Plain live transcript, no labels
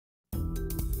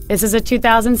This is a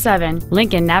 2007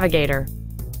 Lincoln Navigator.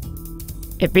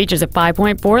 It features a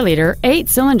 5.4-liter,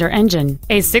 8-cylinder engine,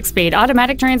 a 6-speed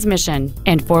automatic transmission,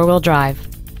 and 4-wheel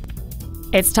drive.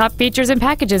 Its top features and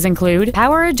packages include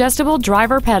power-adjustable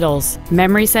driver pedals,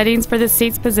 memory settings for the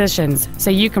seat's positions so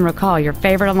you can recall your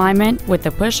favorite alignment with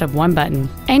the push of one button,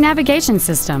 a navigation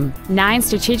system, 9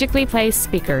 strategically placed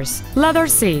speakers, leather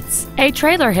seats, a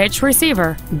trailer hitch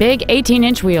receiver, big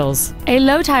 18-inch wheels, a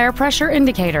low tire pressure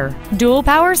indicator, dual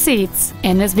power seats,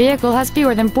 and this vehicle has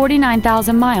fewer than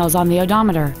 49,000 miles on the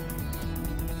odometer.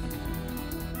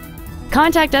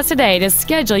 Contact us today to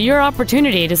schedule your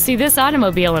opportunity to see this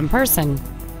automobile in person.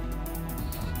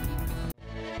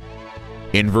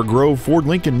 Inver Grove Ford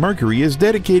Lincoln Mercury is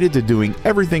dedicated to doing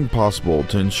everything possible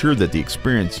to ensure that the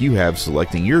experience you have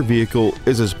selecting your vehicle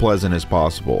is as pleasant as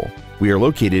possible. We are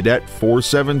located at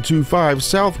 4725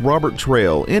 South Robert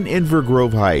Trail in Inver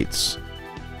Grove Heights.